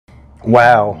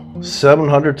Wow,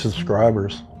 700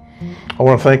 subscribers. I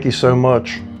want to thank you so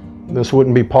much. This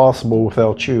wouldn't be possible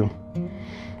without you,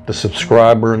 the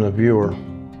subscriber and the viewer.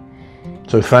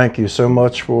 So thank you so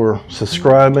much for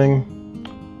subscribing,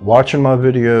 watching my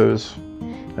videos,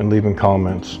 and leaving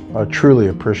comments. I truly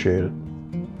appreciate it.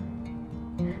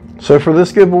 So for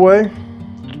this giveaway,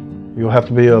 you'll have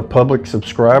to be a public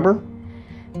subscriber.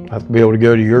 I have to be able to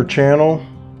go to your channel,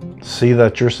 see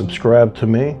that you're subscribed to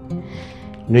me.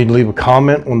 You need to leave a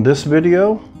comment on this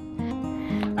video.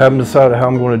 Haven't decided how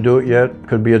I'm going to do it yet.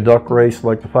 Could be a duck race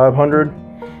like the 500.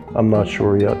 I'm not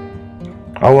sure yet.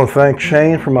 I want to thank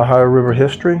Shane from Ohio River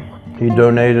History. He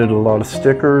donated a lot of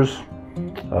stickers,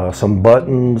 some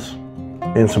buttons,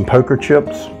 and some poker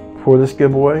chips for this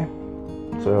giveaway.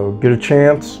 So get a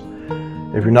chance.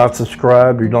 If you're not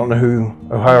subscribed, you don't know who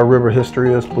Ohio River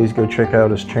History is, please go check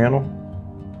out his channel.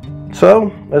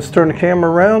 So let's turn the camera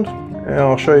around and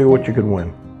I'll show you what you can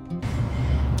win.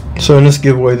 So in this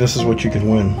giveaway, this is what you can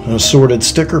win. An assorted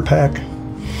sticker pack,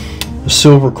 a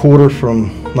silver quarter from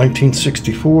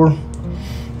 1964,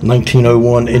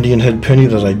 1901 Indian head penny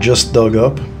that I just dug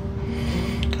up.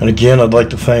 And again, I'd like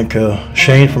to thank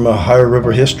Shane from Ohio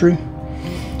River History.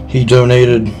 He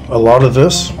donated a lot of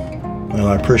this, and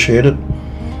I appreciate it.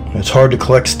 It's hard to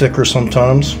collect stickers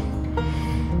sometimes,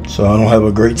 so I don't have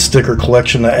a great sticker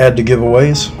collection to add to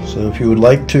giveaways. So if you would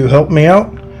like to help me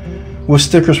out with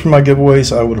stickers for my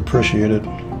giveaways, I would appreciate it.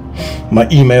 My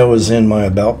email is in my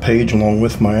About page along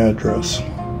with my address.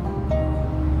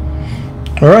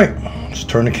 Alright, let's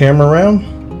turn the camera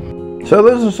around. So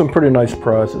those are some pretty nice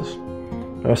prizes.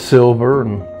 A silver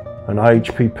and an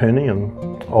IHP penny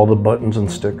and all the buttons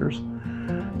and stickers.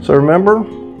 So remember,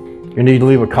 you need to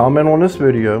leave a comment on this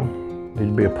video. You need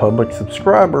to be a public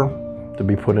subscriber to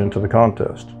be put into the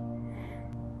contest.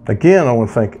 Again, I want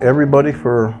to thank everybody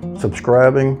for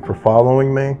subscribing, for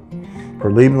following me,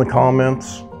 for leaving the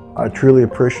comments. I truly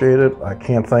appreciate it. I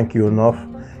can't thank you enough.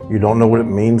 You don't know what it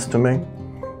means to me.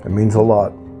 It means a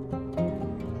lot.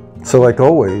 So like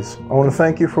always, I want to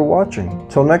thank you for watching.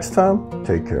 Till next time,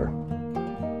 take care.